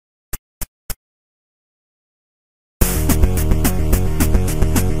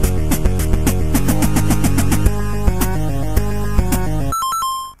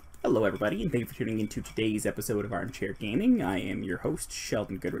everybody, and thank you for tuning into today's episode of Armchair Gaming. I am your host,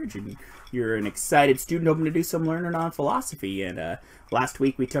 Sheldon Goodridge, and you're an excited student hoping to do some learning on philosophy. And last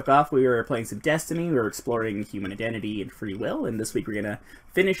week we took off, we were playing some Destiny, we were exploring human identity and free will, and this week we're going to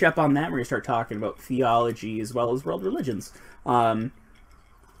finish up on that. We're going to start talking about theology as well as world religions. So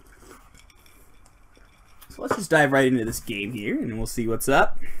let's just dive right into this game here, and we'll see what's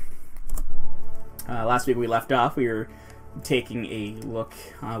up. Last week we left off, we were taking a look.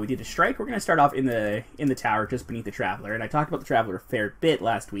 We did a strike. We're going to start off in the tower just beneath the Traveler, and I talked about the Traveler a fair bit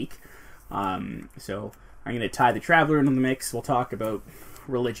last week. So I'm going to tie the Traveler into the mix. We'll talk about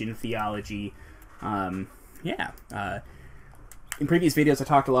religion, theology. In previous videos I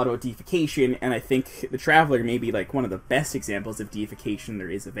talked a lot about deification, and I think the Traveler may be like one of the best examples of deification there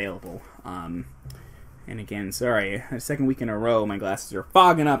is available. And again, sorry, a second week in a row my glasses are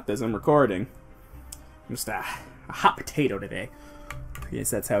fogging up as I'm recording. I'm just a hot potato today. I guess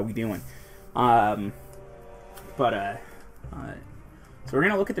that's how we doing. So we're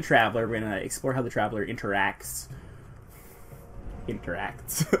gonna look at the Traveler. We're gonna explore how the Traveler interacts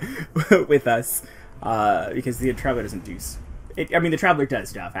with us, because the Traveler doesn't do. I mean, the Traveler does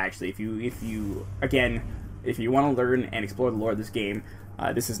stuff actually. If you want to learn and explore the lore of this game,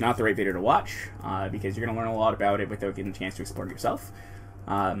 this is not the right video to watch, because you're gonna learn a lot about it without getting a chance to explore it yourself.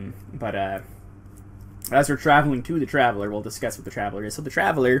 As we're traveling to the Traveler, we'll discuss what the Traveler is. So the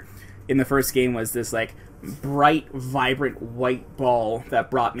Traveler in the first game was this like bright, vibrant white ball that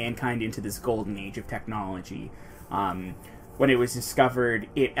brought mankind into this golden age of technology. When it was discovered,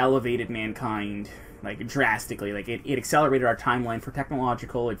 it elevated mankind like drastically. Like it accelerated our timeline for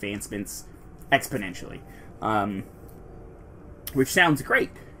technological advancements exponentially, which sounds great.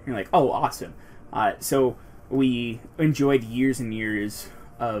 You're like, oh, awesome. So we enjoyed years and years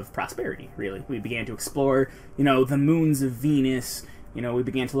of prosperity, really. We began to explore, the moons of Venus. We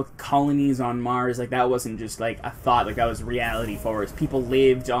began to look at colonies on Mars. Like, that wasn't just, like, a thought. Like, that was reality for us. People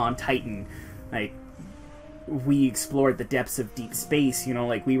lived on Titan. Like, we explored the depths of deep space.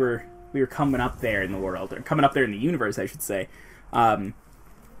 Like, we were coming up there in the world. Or coming up there in the universe, I should say.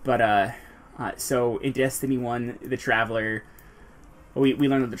 So, in Destiny 1, the Traveler... We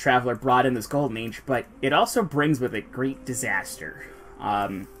learned that the Traveler brought in this golden age, but it also brings with it great disaster.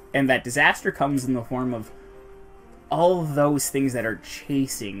 And that disaster comes in the form of all of those things that are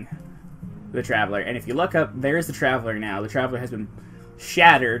chasing the Traveler. And if you look up, there's the Traveler now. The Traveler has been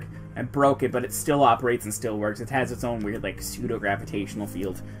shattered and broken, but it still operates and still works. It has its own weird, like, pseudo-gravitational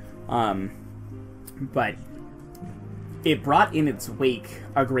field. But it brought in its wake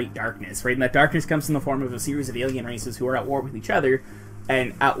a great darkness, right? And that darkness comes in the form of a series of alien races who are at war with each other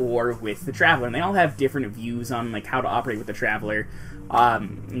and at war with the Traveler. And they all have different views on, like, how to operate with the Traveler.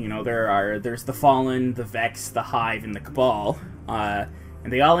 There's the Fallen, the Vex, the Hive, and the Cabal, and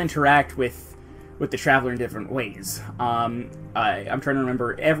they all interact with the Traveler in different ways. I'm trying to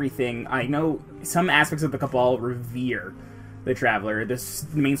remember everything. I know some aspects of the Cabal revere the Traveler. The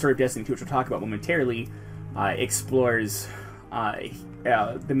main story of Destiny 2, which we'll talk about momentarily, explores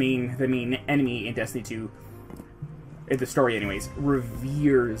the main enemy in Destiny 2. The story, anyways,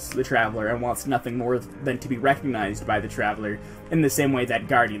 reveres the Traveler and wants nothing more than to be recognized by the Traveler in the same way that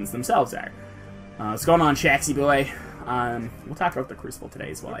Guardians themselves are. What's going on, Shaxy boy? We'll talk about the Crucible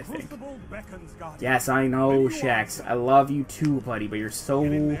today as well, I think. Yes, I know, Shax. I love you too, buddy, but you're so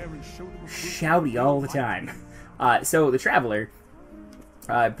shouty all the time. So the Traveler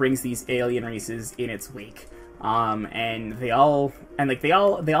brings these alien races in its wake, and they all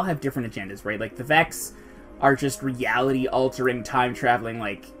have different agendas, right? Like the Vex are just reality-altering, time-traveling,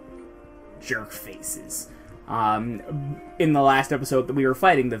 like, jerk faces. In the last episode that we were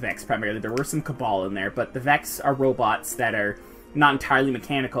fighting the Vex primarily, there were some Cabal in there, but the Vex are robots that are not entirely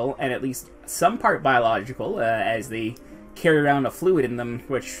mechanical, and at least some part biological, as they carry around a fluid in them,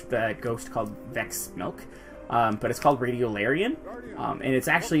 which the Ghost called Vex Milk, but it's called Radiolarian, and it's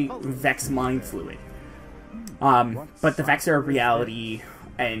actually Vex Mind Fluid. But the Vex are reality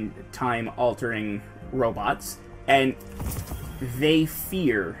and time-altering robots, and they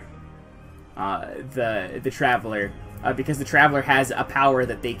fear the Traveler because the Traveler has a power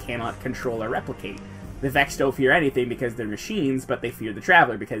that they cannot control or replicate. The Vex don't fear anything because they're machines, but they fear the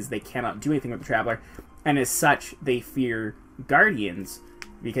Traveler because they cannot do anything with the Traveler, and as such, they fear Guardians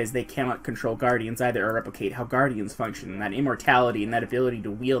because they cannot control Guardians either or replicate how Guardians function. And that immortality and that ability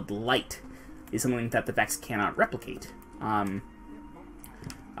to wield light is something that the Vex cannot replicate.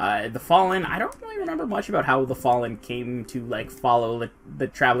 The Fallen, I don't really remember much about how the Fallen came to, like, follow the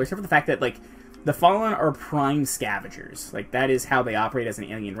Traveler, except for the fact that, like, the Fallen are prime scavengers. Like, that is how they operate as an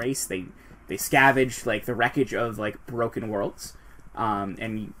alien race. They scavenge, like, the wreckage of, like, broken worlds.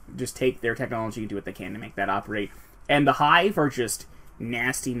 and you just take their technology and do what they can to make that operate. And the Hive are just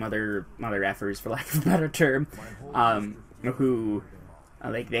nasty mother effers, for lack of a better term, who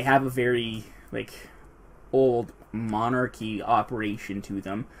like they have a very like old monarchy operation to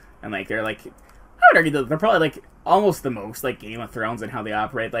them, and like they're like, I would argue that they're probably like almost the most like Game of Thrones in how they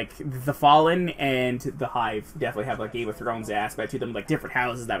operate. Like the Fallen and the Hive definitely have like Game of Thrones aspect to them, like different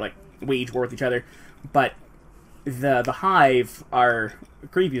houses that like wage war with each other. But the Hive are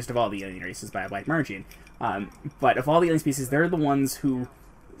creepiest of all the alien races by a wide margin. But of all the alien species, they're the ones who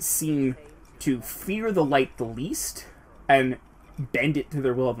seem to fear the light the least and bend it to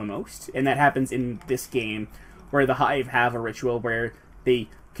their will the most. And that happens in this game, where the Hive have a ritual where they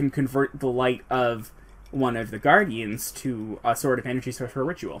can convert the light of one of the Guardians to a sort of energy source for a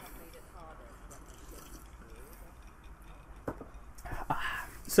ritual.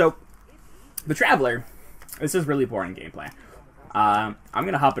 So, the Traveler, this is really boring gameplay. I'm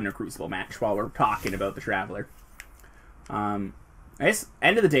going to hop into a Crucible match while we're talking about the Traveler. I guess,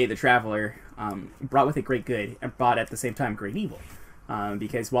 end of the day, the Traveler brought with it great good, and brought at the same time great evil.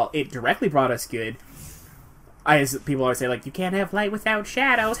 Because while it directly brought us good, as people always say, like, you can't have light without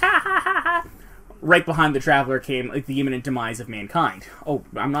shadows, ha ha ha ha! Right behind the Traveler came like the imminent demise of mankind. Oh,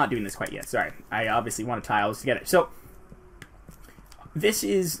 I'm not doing this quite yet, sorry. I obviously want to tie all this together. So, this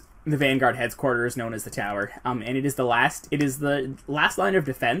is the Vanguard headquarters, known as the Tower, and it is the last line of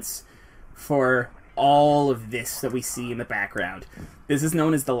defense for all of this that we see in the background. This is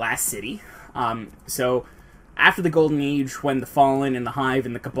known as the last city. So, after the Golden Age, when the Fallen and the Hive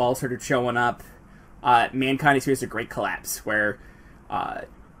and the Cabal started showing up, mankind experienced a great collapse, where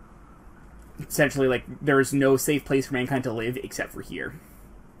essentially, like, there is no safe place for mankind to live except for here.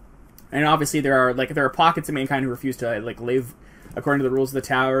 And obviously, there are pockets of mankind who refuse to like live according to the rules of the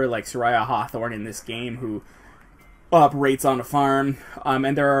Tower, like Soraya Hawthorne in this game, who operates on a farm.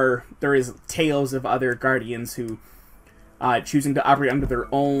 And there is tales of other Guardians who, choosing to operate under their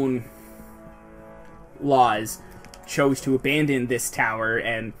own laws, chose to abandon this tower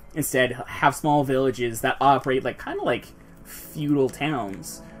and instead have small villages that operate like kind of like feudal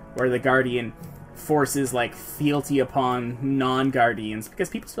towns, where the Guardian forces like fealty upon non-Guardians, because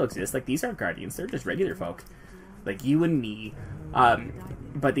people still exist. Like, these aren't Guardians, they're just regular folk like you and me,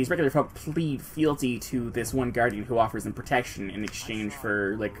 but these regular folk plead fealty to this one Guardian who offers them protection in exchange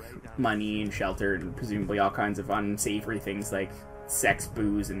for like money and shelter and presumably all kinds of unsavory things like sex,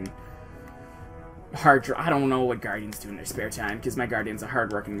 booze, and I don't know what Guardians do in their spare time, because my Guardian's a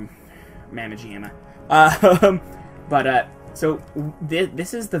hard-working mamma jamma. So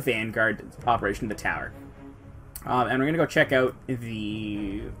this is the Vanguard operation of the Tower. And we're going to go check out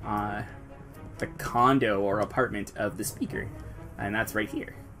the condo or apartment of the Speaker. And that's right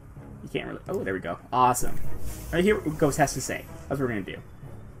here. You can't really... Oh, there we go. Awesome. Right here, what Ghost has to say. That's what we're going to do.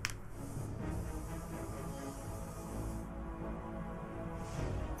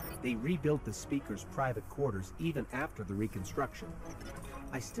 They rebuilt the Speaker's private quarters even after the reconstruction.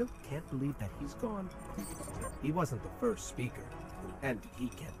 I still can't believe that he's gone. He wasn't the first Speaker, and he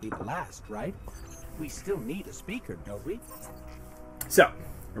can't be the last, right? We still need a Speaker, don't we? So,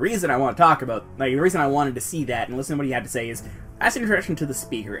 the reason I want to talk about, like, the reason I wanted to see that and listen to what he had to say is, as an introduction to the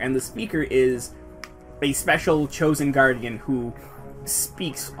Speaker, and the Speaker is a special chosen Guardian who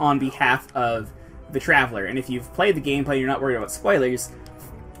speaks on behalf of the Traveler. And if you've played the gameplay and you're not worried about spoilers,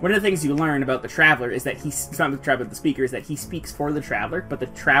 one of the things you learn about the Traveler is that it's not the Traveler, the Speaker, is that he speaks for the Traveler, but the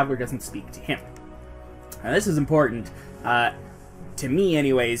Traveler doesn't speak to him. Now, this is important, to me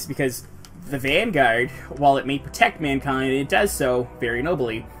anyways, because the Vanguard, while it may protect mankind, and it does so very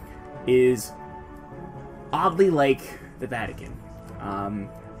nobly, is oddly like the Vatican.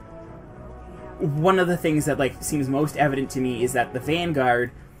 One of the things that like seems most evident to me is that the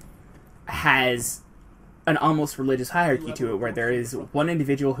Vanguard has an almost religious hierarchy to it, where there is one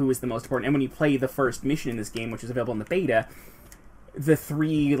individual who is the most important, and when you play the first mission in this game, which is available in the beta, the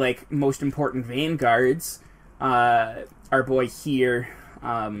three, like, most important Vanguards, our boy here,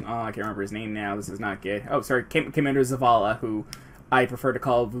 I can't remember his name now, this is not good, oh, sorry, Commander Zavala, who I prefer to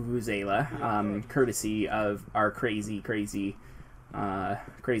call Vuvuzela, courtesy of our crazy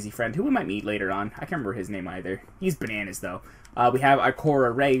friend, who we might meet later on. I can't remember his name either. He's bananas, though. We have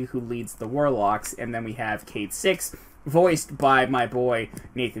Ikora Ray, who leads the Warlocks, and then we have Cade 6, voiced by my boy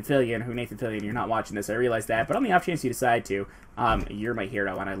Nathan Fillion, who, Nathan Fillion, you're not watching this, I realize that, but on the off chance you decide to, you're my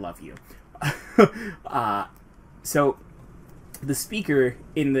hero, and I love you. So, the Speaker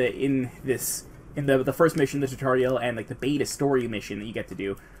in the first mission, the tutorial, and like the beta story mission that you get to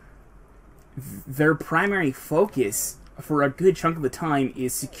do, their primary focus for a good chunk of the time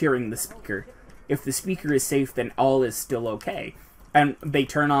is securing the Speaker. If the Speaker is safe, then all is still okay. And they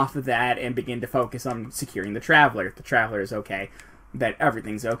turn off of that and begin to focus on securing the Traveler. If the Traveler is okay, that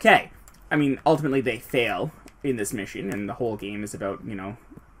everything's okay. I mean, ultimately they fail in this mission, and the whole game is about, you know,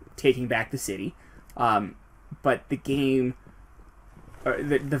 taking back the city. But the game,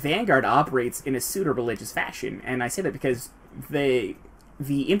 the Vanguard operates in a pseudo-religious fashion, and I say that because the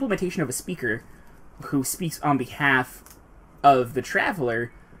implementation of a speaker who speaks on behalf of the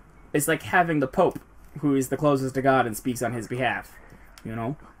Traveler is like having the Pope, who is the closest to God and speaks on his behalf. You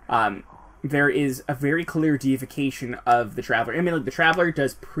know, there is a very clear deification of the Traveler. I mean, like, the Traveler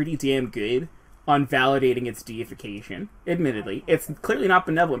does pretty damn good on validating its deification. Admittedly, it's clearly not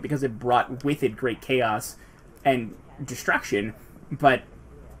benevolent because it brought with it great chaos and destruction, but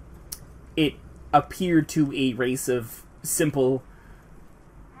it appeared to a race of simple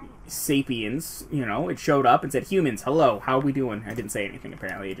sapiens. You know, it showed up and said, "Humans, hello, how are we doing?" I didn't say anything,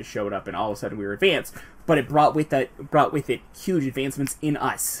 apparently. It just showed up, and all of a sudden we were advanced. But it brought with it huge advancements in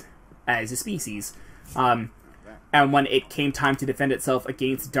us as a species. And when it came time to defend itself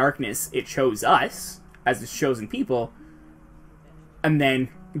against darkness, it chose us as its chosen people, and then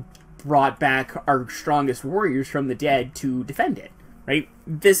brought back our strongest warriors from the dead to defend it. Right?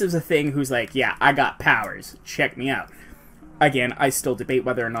 This is a thing who's like, yeah, I got powers. Check me out. Again, I still debate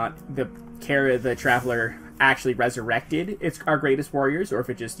whether or not the Traveler actually resurrected our greatest warriors, or if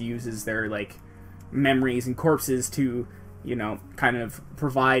it just uses their, like, memories and corpses to, you know, kind of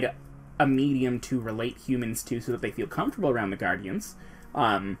provide a medium to relate humans to so that they feel comfortable around the Guardians.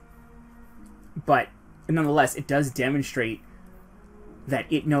 But nonetheless, it does demonstrate that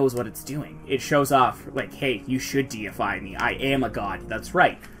it knows what it's doing. It shows off, like, hey, you should deify me. I am a god. That's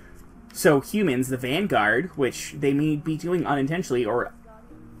right. So humans, the Vanguard, which they may be doing unintentionally or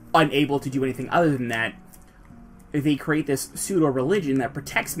unable to do anything other than that, they create this pseudo-religion that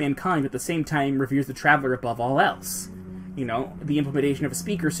protects mankind, but at the same time reveres the Traveler above all else. You know, the implementation of a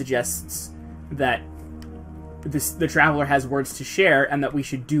speaker suggests that the Traveler has words to share and that we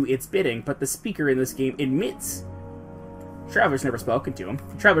should do its bidding, but the speaker in this game admits the Traveler's never spoken to him.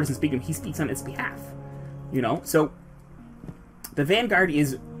 The Traveler doesn't speak to him, he speaks on its behalf. You know, so the Vanguard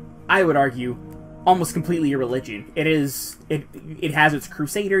is, I would argue, almost completely a religion. It has its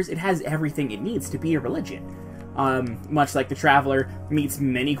crusaders, it has everything it needs to be a religion. Much like the Traveler meets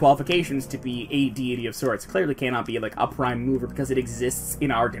many qualifications to be a deity of sorts. Clearly cannot be, like, a prime mover because it exists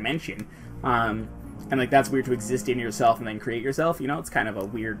in our dimension. And, like, that's weird to exist in yourself and then create yourself. You know, it's kind of a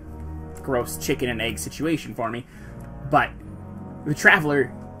weird, gross chicken and egg situation for me. But the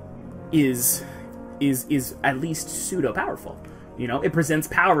Traveler is at least pseudo-powerful. You know, it presents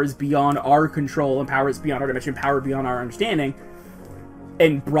powers beyond our control and powers beyond our dimension, power beyond our understanding,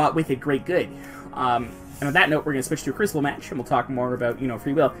 and brought with it great good. And on that note, we're going to switch to a Crucible match, and we'll talk more about, you know,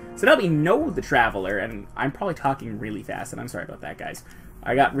 free will. So now we know the Traveler, and I'm probably talking really fast, and I'm sorry about that, guys.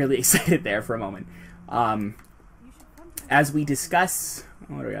 I got really excited there for a moment. As we discuss...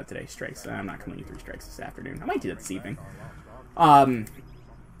 What do we got today? Strikes. I'm not coming through strikes this afternoon. I might do that this evening.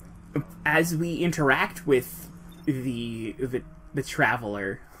 As we interact with the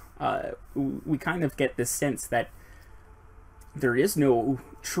Traveler, we kind of get this sense that there is no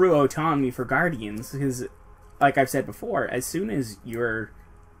true autonomy for Guardians, because, like I've said before, as soon as your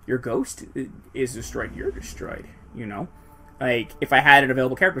ghost is destroyed, you're destroyed, you know? Like, if I had an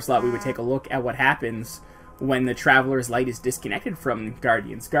available character slot, we would take a look at what happens when the Traveler's light is disconnected from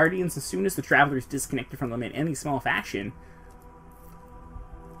Guardians. Guardians, as soon as the Traveler is disconnected from them in any small fashion,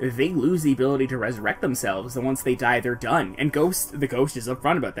 they lose the ability to resurrect themselves, and once they die, they're done. And the ghost is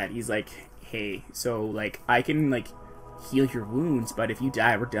upfront about that. He's like, hey, so, like, I can, like, heal your wounds, but if you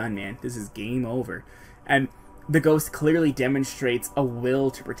die, we're done, man. This is game over. And the ghost clearly demonstrates a will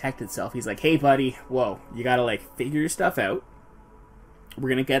to protect itself. He's like, hey, buddy, whoa, you gotta, like, figure your stuff out. We're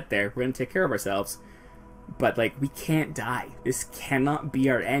gonna get there. We're gonna take care of ourselves. But, like, we can't die. This cannot be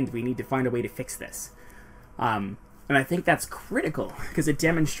our end. We need to find a way to fix this. And I think that's critical, because it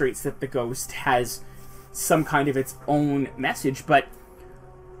demonstrates that the ghost has some kind of its own message, but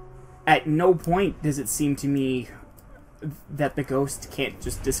at no point does it seem to me that the ghost can't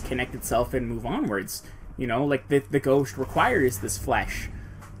just disconnect itself and move onwards. You know, like, the ghost requires this flesh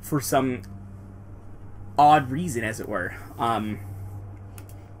for some odd reason, as it were.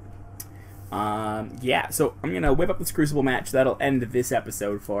 Yeah, so I'm gonna whip up this Crucible match. That'll end this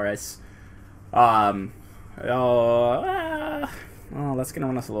episode for us. That's gonna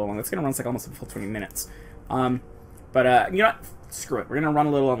run us a little long. That's gonna run us like almost a full 20 minutes. But you know what? Screw it. We're gonna run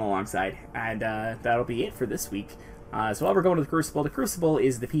a little on the long side, and that'll be it for this week. So while we're going to the Crucible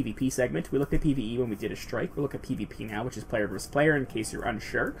is the PvP segment. We looked at PvE when we did a strike. We'll look at PvP now, which is player versus player, in case you're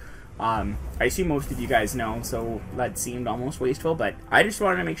unsure. I assume most of you guys know, so that seemed almost wasteful, but I just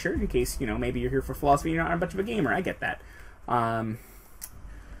wanted to make sure, in case, you know, maybe you're here for philosophy and you're not much of a gamer. I get that.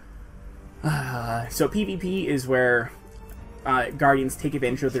 So PvP is where Guardians take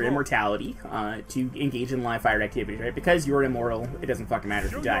advantage of their immortality to engage in live-fired activities, right? Because you're immortal, it doesn't fucking matter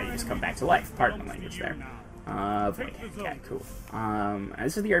if you die, you just come back to life. Pardon the language there. Yeah, cool.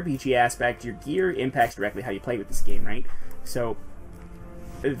 This is the RPG aspect. Your gear impacts directly how you play with this game, right? So,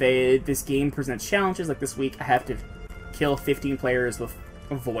 this game presents challenges. Like this week, I have to kill 15 players with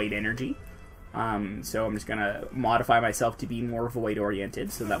void energy. So I'm just gonna modify myself to be more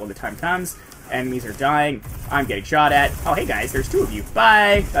void-oriented, so that when the time comes, enemies are dying, I'm getting shot at. Oh, hey guys, there's 2 of you.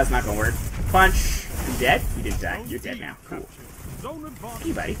 Bye! That's not gonna work. Punch. You dead? You didn't die. You're dead now. Cool.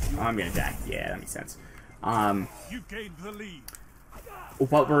 Hey, buddy. Oh, I'm gonna die. Yeah, that makes sense.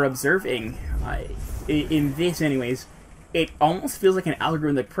 What we're observing, in this anyways, it almost feels like an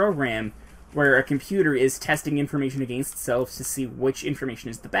algorithmic program where a computer is testing information against itself to see which information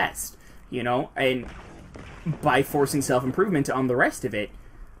is the best, you know, and by forcing self-improvement on the rest of it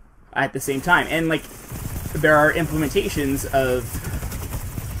at the same time. And, like, there are implementations of...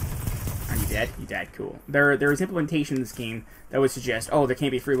 Are you dead? You died. Cool. There's implementation in this game that would suggest, oh, there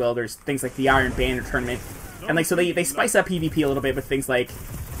can't be free will. There's things like the Iron Banner tournament. And, like, so they spice up PvP a little bit with things like,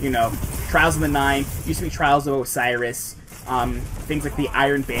 you know, Trials of the Nine, used to be Trials of Osiris, things like the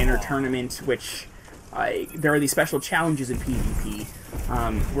Iron Banner tournament, which there are these special challenges in PvP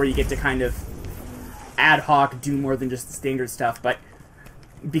where you get to kind of ad hoc do more than just the standard stuff. But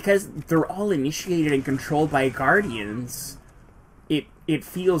because they're all initiated and controlled by Guardians, it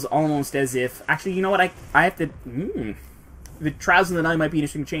feels almost as if... Actually, you know what? I have to... The Trials of the Nine might be an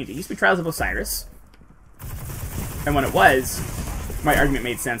interesting change. It used to be Trials of Osiris, and when it was, my argument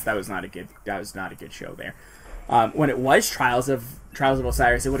made sense. That was not a good show there. When it was Trials of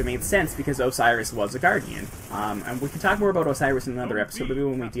Osiris, it would have made sense because Osiris was a Guardian. And we can talk more about Osiris in another episode, maybe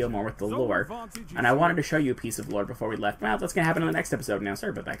when we deal more with the lore. And I wanted to show you a piece of lore before we left. Well, that's going to happen in the next episode now.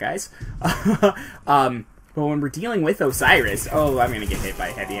 Sorry about that, guys. But when we're dealing with Osiris... Oh, I'm going to get hit by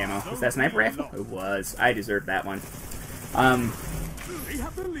heavy ammo. Was that sniper rifle? It was. I deserved that one. Oh,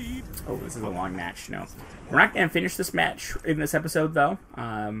 this is a long match. No. We're not going to finish this match in this episode, though.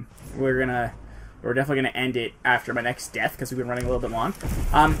 We're definitely going to end it after my next death, because we've been running a little bit long.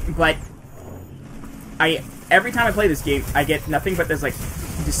 But every time I play this game, I get nothing but this, like,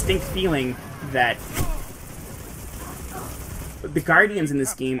 distinct feeling that the Guardians in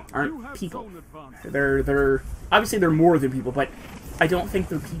this game aren't people. They're obviously they're more than people, but I don't think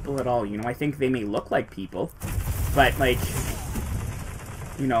they're people at all, you know? I think they may look like people, but, like,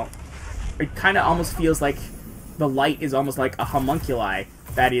 you know, it kind of almost feels like the light is almost like a homunculi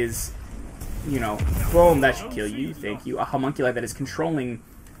that is, you know, boom, that should kill you, thank you. A homunculi that is controlling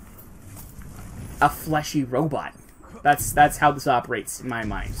a fleshy robot. That's how this operates in my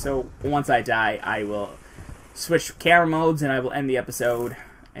mind. So once I die, I will switch camera modes and I will end the episode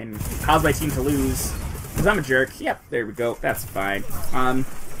and cause my team to lose because I'm a jerk. Yep, there we go. That's fine.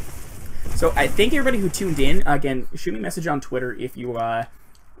 So I thank everybody who tuned in. Again, shoot me a message on Twitter if you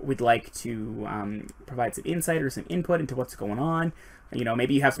would like to provide some insight or some input into what's going on. You know,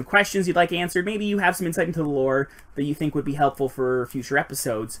 maybe you have some questions you'd like answered. Maybe you have some insight into the lore that you think would be helpful for future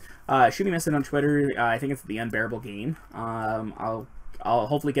episodes. Shoot me a message on Twitter. I think it's The Unbearable Game. I'll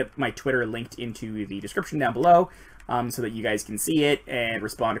hopefully get my Twitter linked into the description down below so that you guys can see it and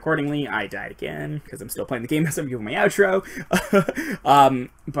respond accordingly. I died again because I'm still playing the game as I'm giving my outro.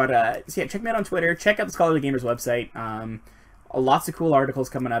 So yeah, check me out on Twitter. Check out the Scholarly Gamers website. Lots of cool articles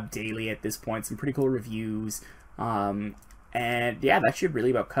coming up daily at this point. Some pretty cool reviews. And yeah, that should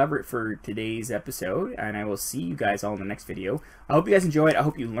really about cover it for today's episode, and I will see you guys all in the next video. I hope you guys enjoyed. I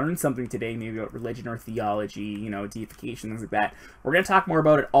hope you learned something today, maybe about religion or theology, you know, deification, things like that. We're going to talk more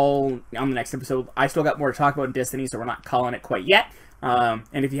about it all on the next episode. I still got more to talk about in Destiny, so we're not calling it quite yet. And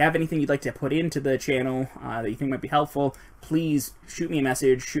if you have anything you'd like to put into the channel that you think might be helpful, please shoot me a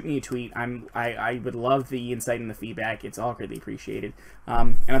message, shoot me a tweet. I would love the insight and the feedback. It's all greatly appreciated.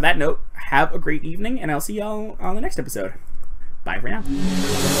 And on that note, have a great evening, and I'll see y'all on the next episode. Bye for now.